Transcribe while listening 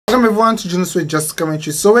Welcome everyone to Junosuede just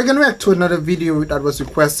commentary. So we're gonna react to another video that was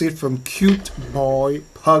requested from Cuteboy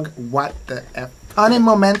Pug What the F Funny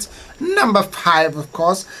Moments number 5, of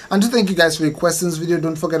course. And to thank you guys for requesting this video.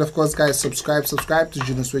 Don't forget, of course, guys, subscribe to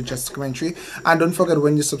Junosuede just commentary. And don't forget,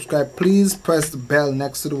 when you subscribe, please press the bell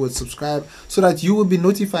next to the word subscribe so that you will be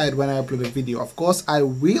notified when I upload a video. Of course, I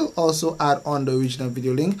will also add on the original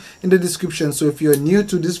video link in the description. So if you're new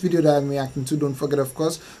to this video that I'm reacting to, don't forget, of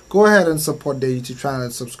course, go ahead and support their YouTube channel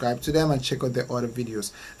and subscribe to them and check out their other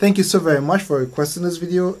videos. Thank you so very much for requesting this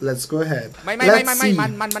video. Let's go ahead.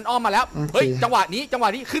 มันอ้อมมาแล้วเฮ้ยจังหวะนี้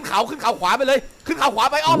ขึ้นเขาขวาไปเลยขึ้นเขาขวา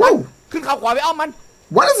ไปอ้อมมันขึ้นเขาขวาไปอ้อมมัน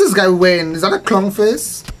What is this guy wearing? Is that a clown face?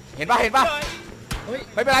 เห็นป่ะ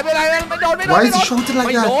ไม่เป็นไรไม่โดน Why is he shouting like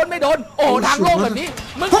that? ไม่โดนโอ้ทางโล่งแบบนี้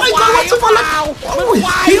มึงควา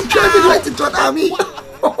ย driving like into an army.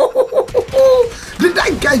 Did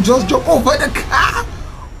that guy just jump over the car?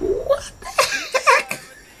 What the heck?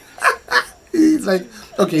 He's like,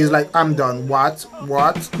 okay, he's like, I'm done. What?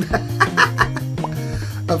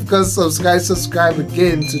 Of course, subscribe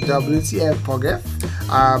again to WTF&FUNNY.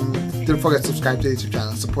 Don't forget to subscribe to the YouTube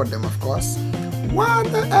channel, support them, of course. What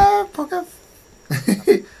the F?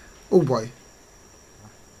 Oh boy,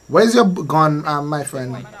 where's your gun, my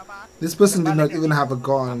friend? This person did not even have a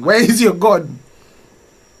gun. Where is your gun?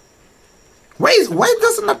 Why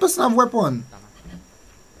doesn't that person have a weapon?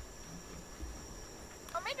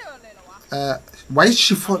 Why is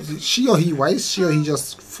she or he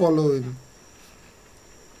just following?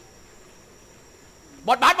 บ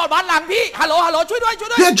อดบัสหลังพี่ฮัลโหลช่วยด้วย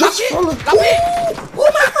Yeah, just follow. Oh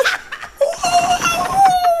my gosh.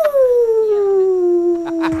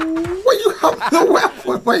 Why you have no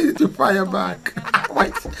weapon? Why did you fire back?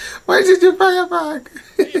 Why did you fire back?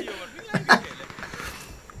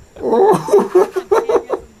 Oh.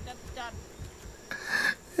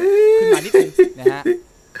 ขึ้นมานิดนึงนะฮะ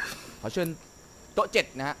ขอเชิญโต๊ะ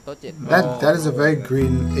7นะฮะโต๊ะ7 That is a very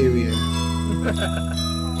green area.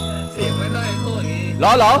 เสียงไม่ได้โคตรนี้ เห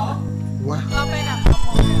รอ What?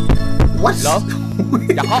 เหรอ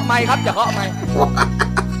อย่าเคาะไมค์ครับอย่าเคาะไมค์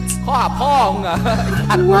เคาะหาพ่อมึงอ่ะ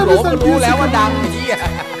อัดโหลก็รู้แล้วว่าดังที่อ่ะ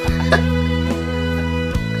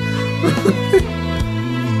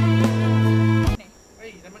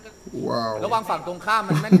ว้าว ระวังฝั่งตรงข้าม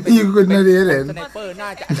มันเป็นสไนเปอร์น่า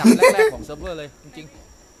จะอันดับแรกของเซิร์ฟเวอร์เลยจริง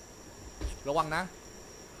ๆระวังนะ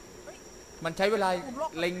มันใช้เวลา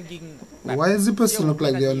เล็งยิง Why does the person look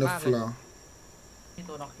like they're on the floor?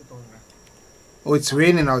 Oh, it's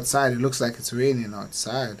raining outside. It looks like it's raining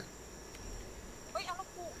outside.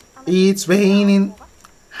 It's raining.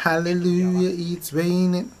 Hallelujah, it's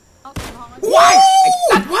raining. Why?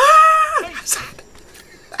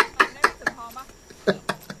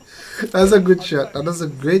 That's a good shot. That was a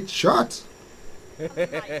great shot.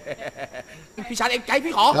 พี่ชายเองใจ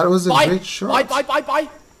พี่ขอ That was a great shot. ปล่อย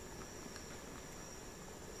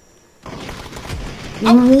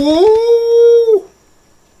Whoa!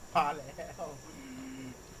 พาแล้ว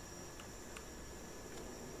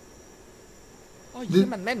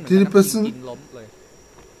Did the person?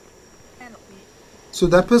 So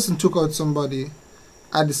that person took out somebody.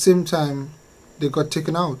 At the same time, they got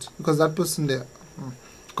taken out because that person there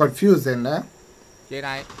confused then, eh? เจไน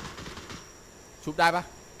ชุบได้ปะ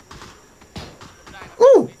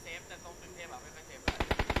Ooh!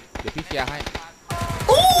 เดี๋ยวพี่เคลียร์ให้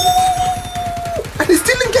And he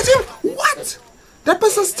still didn't get him. What? That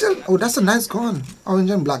person still. Oh, that's a nice gun.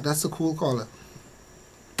 Orange and black. That's a cool color.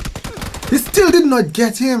 He still did not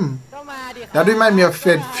get him. That reminds me of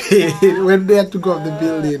Fed when they had to go up the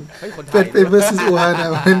building. Fed versus Ohana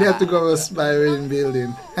when they had to go up a spiraling building.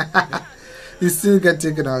 He still got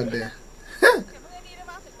taken out there.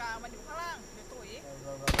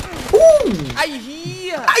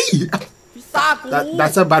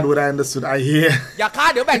 That's a bad word I understood. I hear. อย่าฆ่า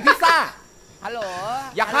เดี๋ยวแบ่งพิซซ่าฮัลโหล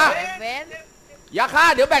อย่าฆ่า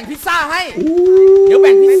เดี๋ยวแบ่งพิซซ่าให้เดี๋ยวแ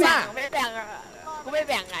บ่งพิซซ่ากูไม่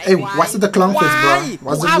แบ่งไง Hey, what's the clown face, bro?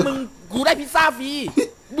 กูฆ่ามึงกูได้พิซซ่าฟรี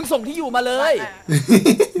มึงส่งที่อยู่มาเลย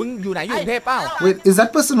มึงอยู่ไหนอยู่กรุงเทพเปล่า Wait, is that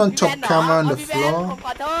person on top camera on the floor?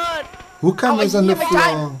 Who cameras on the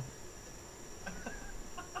floor?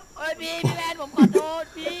 โอ้ยพี่แมนผมขอโทษ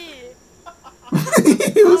พี่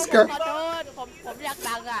Who's ขอโทษผมอยาก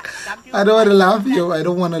ดังอ่ะ I don't want to laugh, yo. I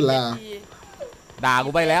don't want to laugh. ด่ากู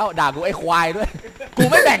ไปแล้วด่ากูไอ้ควายด้วยกู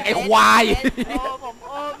ไม่แบ่งไอ้ควาย ผม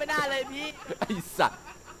ไม่ได้เลยพี่ ไอ้สัตว์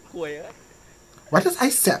ควาย What does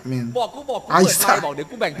ISAP mean? บอกกูเปิดไฟบอกเดี๋ยว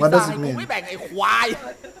กูแบ่งพิซซ่าให้กูไม่แบ่งไอ้ควาย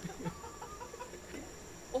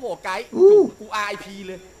โอ้โหไกด์กู RIP เ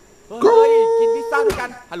ลยเฮ้ยกินพิซซ่าด้วยกัน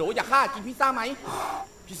ฮัลโหลอยากฆ่ากินพิซซ่าไหม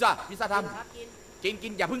พิซซ่าทำ กิ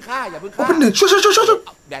นอย่าพึ่งฆ่าอย่าพึ่งฆ่า Open it. Shoot.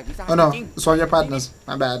 แดกพิซซ่า Oh no, จริง it's all your partners.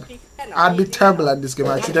 My bad. I'd be terrible at this game.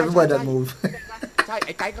 I shoot everybody that move. ใช่ไ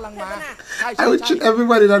อ้ไก่กำลังมาใช่ I would shoot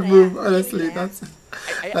everybody that move. Honestly,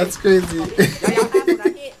 that's crazy.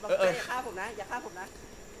 ฆ่าผมนะอย่าฆ่าผมนะ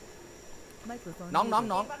น้อง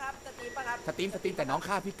ครับสตรีมป่ะครับ สตรีมแต่น้อง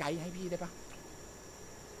ฆ่าพี่ไก่ให้พี่ได้ปะ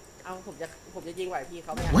เอาผมจะยิงไหวพี่เข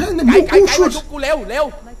าไหม Where in the ไก่ move? มา Shoot. ชุบกูเร็ว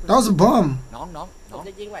That was a bomb. ผมจ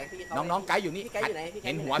ะยิงไหวพี่เขา น้องไก่อยู่นี่ พี่ไก่อยู่ไหนพี่ไก่ เ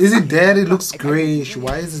ห็น อยู่ หั ไห วน Is he dead? It looks grayish.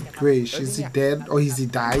 Why is it grayish? Is he dead or is he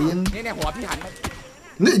dying? เนี่ยหัวพี่หันมา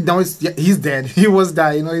No, he's dead. He was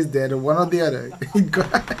dying. No, he's dead. One or the other.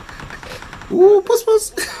 Ooh, puss.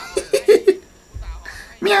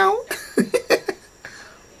 Meow.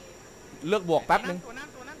 เลือกบวกแป๊บนึง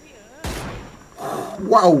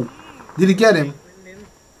Wow. Did he get him?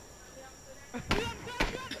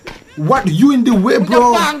 What? You in the way, มึงจะ bro?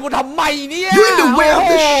 ฟังกูทำไมเนี่ย You in the way of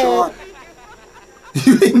the shot.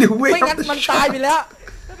 You in the way ไม่ of งั้น the มันตาย shot. ไปแล้ว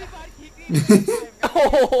โอ้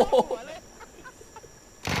โห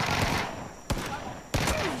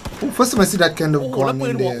First time I see that kind of โอ้โหแล้ว gun ปื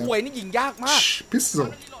น in หัว there. ควยนี่ยิงยากมาก Shh, pistol.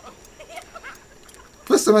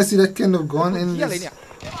 First time I see that kind of gun in เหี้ยอะไร this. เนี่ย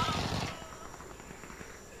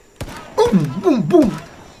Boom.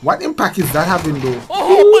 What impact is that having though? โอ้โ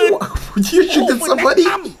หปืน You shooting ปืน somebody? แ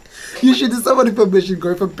ม็กนัม You shooting somebody for mission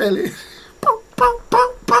going for belly.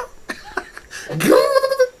 Pow.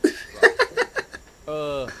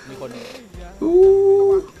 มีคน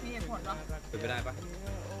Ooh. เป็นไปได้ปะ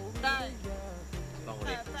ได้ ลอง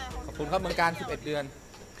ดิ ขอบคุณครับเมืองการ11 เดือน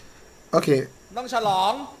Okay. ต้องฉลอ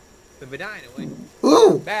ง เป็นไปได้นะเว้ย Ooh.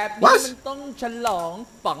 แบบนี้ What? มันต้องฉลอง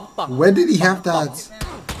ปัง Where did he have that?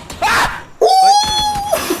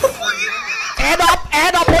 แอร์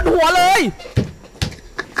ดรอปบนหัวเลย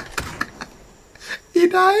He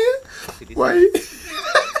died? Why?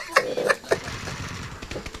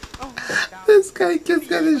 This guy keeps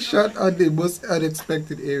getting shot on the most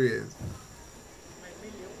unexpected areas.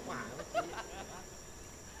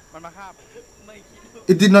 มันมาฆ่า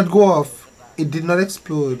It did not go off. It did not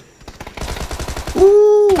explode.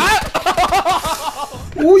 Ooh.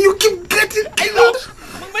 Ooh, you keep getting killed.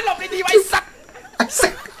 มึงไม่หลบดีๆไว้สัก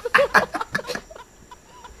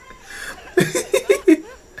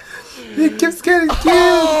He keeps getting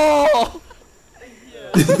killed.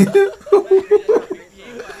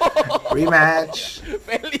 Rematch. เฟ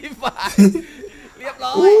รลี่ฟาเรียบร้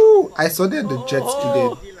อย Ooh, I saw that the jets today.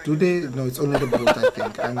 Do they? No, it's only the boat, I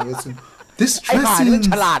think. I'm guessing. This ไอ้ห่านี่มัน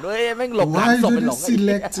dressing. ฉลาดเว้ยแม่งหลบหลัง Why ศพ do เป็นหล they ง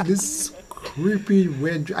select this creepy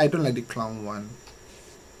weird? I don't like the clown one.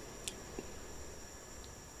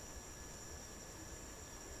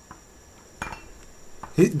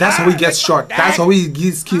 That's how he gets shot. That's how he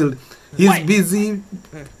gets killed. He's busy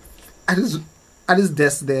at his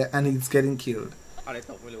desk there, and he's getting killed. อะไร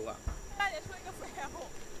ตกไม่รู้อะ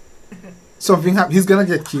Something happened. He's gonna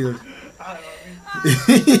get killed.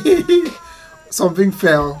 Something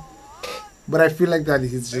fell, but I feel like that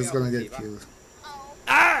he's just gonna get killed.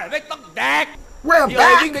 ไม่ต้องแดก We're พี่เอ้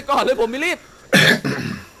ยวิ่ง back. ไปก่อนเลยผมไม่รีบ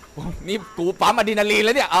นี่กูปั๊มอะดรีนาลีนแ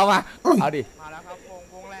ล้วเนี่ยเอามา เอาดิ มาแล้วครับ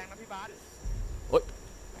วงแรงนะพี่บาส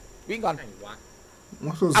วิ่งก่อน ไหนวะ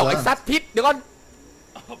What was เอาไอ้ซั that? ดพิษเดี๋ยวก่อน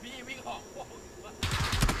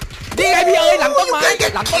นี่ไงพี่เอ้ยหลังต้นไม้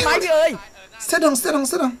พี่เอ้ย Sit down.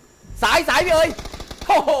 สายพี่เอ้ยโ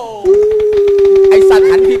อ้โหไอ้สัตว์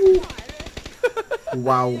หันผิด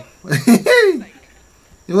Wow.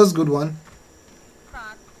 It was a good one.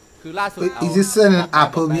 คือล่าสุด Wait, is he sending an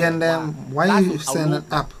apple behind them? Why ล่า are สุ you ดเอา sending an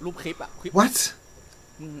apple? รูปคลิปอะคลิป What?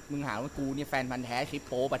 มึงหาว่ากูเนี่ยแฟนพันธุ์แท้คลิป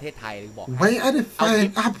โป๊ประเทศไทยเลยบอก Why are they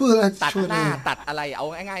finding apple at ตัดหน้า children? ตัดอะไรเอา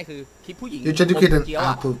ง่ายๆคือคลิปผู้หญิง You're trying to get an เจียวอ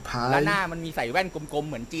ะ apple แล้วหน้า pie? มันมีใส่แว่นกลมๆ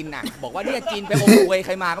เหมือนจีนน่ะบอกว่าเนี่ยจีนไปอมอวยใค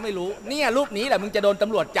รมาก็ไม่รู้เนี่ยรูปนี้แหละมึงจะโดนต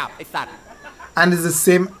ำรวจจับไอ้สัตว์ And it's the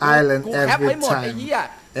same island กูแคป every ไว้หมดไอ้ time. เหี้ย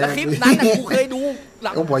แล้วคลิปนั้นน่ะกูเคยดูห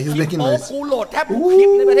ลัง Oh boy, he's คลิป making โป๊ noise. กูโหลดแทบทุกคลิป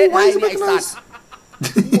ในประเทศไทย Why is he เนี่ยไอ้ making สัตว์ noise?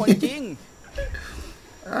 หมดจริง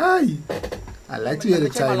Aye. I like to hear the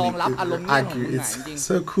ไม่ใช่มา time รองรับอารมณ์ it เงี้ยของมึ argue. งอ่ะ It's จริง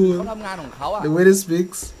so ๆ cool. เขาทำงานของเขาอ่ะ The way he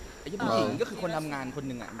speaks. ไอ้ผู้หญิงก็คือคนทำงานคนห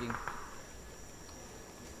นึ่งอ่ะจริง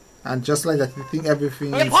And just like that, you think everything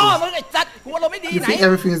เฮ้ย is พ่อมึงไอ้สัตว์กูอารมณ์ไม่ดี you ไหน think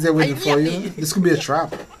everything is there waiting for you? This could be a trap.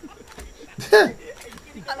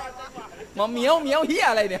 หมอเหมียวเฮีย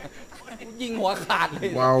อะไรเนี่ยกูยิงหัวขาดเลย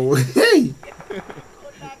Wow. Hey.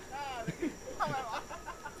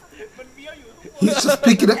 He's just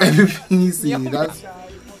picking up everything he sees.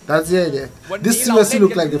 That's the idea. This seriously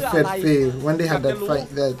looked like a Fed fail when they had that fight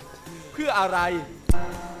there. เพื่ออะไร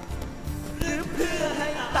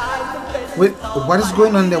Wait, what is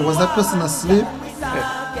going on there? Was that person asleep?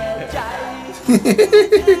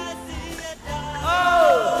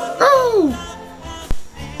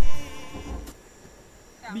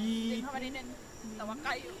 นิดนึงแต่ว่าใก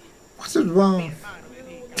ล้อยู่ What's it wrong?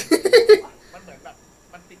 มันเหมือนแบบ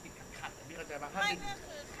มันติดขัดพี่เข้าใจป่ะ ไม่ก็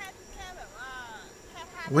คือแค่แบบว่าแค่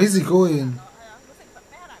ภาพ Where's he going? รู้สึกแบบ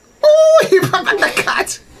ไม่ถนัด Oh, he brought back the cat.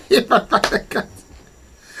 He brought back the cat.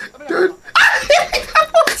 Dude.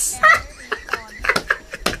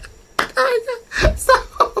 Stop.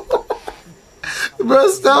 Bro,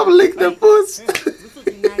 stop lick the post. รู้สึก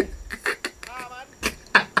ยังไง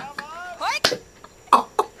เฮ้ย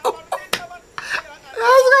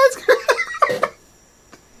That's good.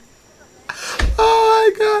 Oh my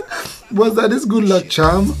god. Was that his good luck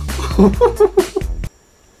charm?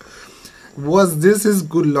 Was this his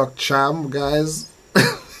good luck charm, guys?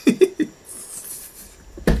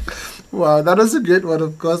 Wow, that was a great one,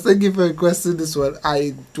 of course. Thank you for requesting this one.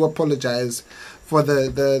 I do apologize for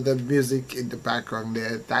the music in the background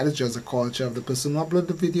there. That is just a culture of the person who uploaded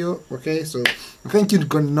the video. Okay, so thank you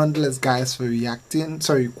nonetheless, guys, for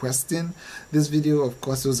requesting this video. Of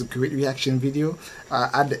course, it was a great reaction video.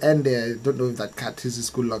 At the end there, I don't know if that cat is his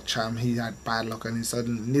good luck charm. He had bad luck and he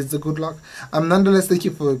suddenly needs the good luck. Nonetheless, thank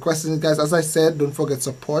you for requesting it, guys. As I said, don't forget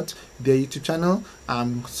support their YouTube channel.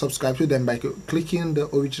 Subscribe to them by clicking the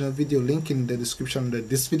original video link in the description of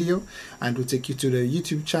this video, and it will take you to the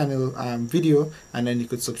YouTube channel video, and then you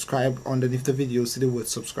could subscribe underneath the video. See the word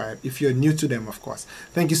subscribe if you're new to them, of course.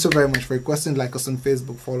 Thank you so very much for requesting. Like us on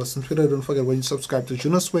Facebook, follow us on Twitter. Don't forget, when you subscribe to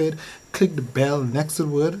Junosuede, click the bell next to the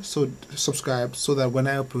word, so subscribe, so that when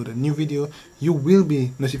I upload a new video, you will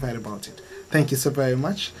be notified about it. Thank you so very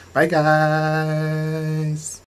much. Bye, guys.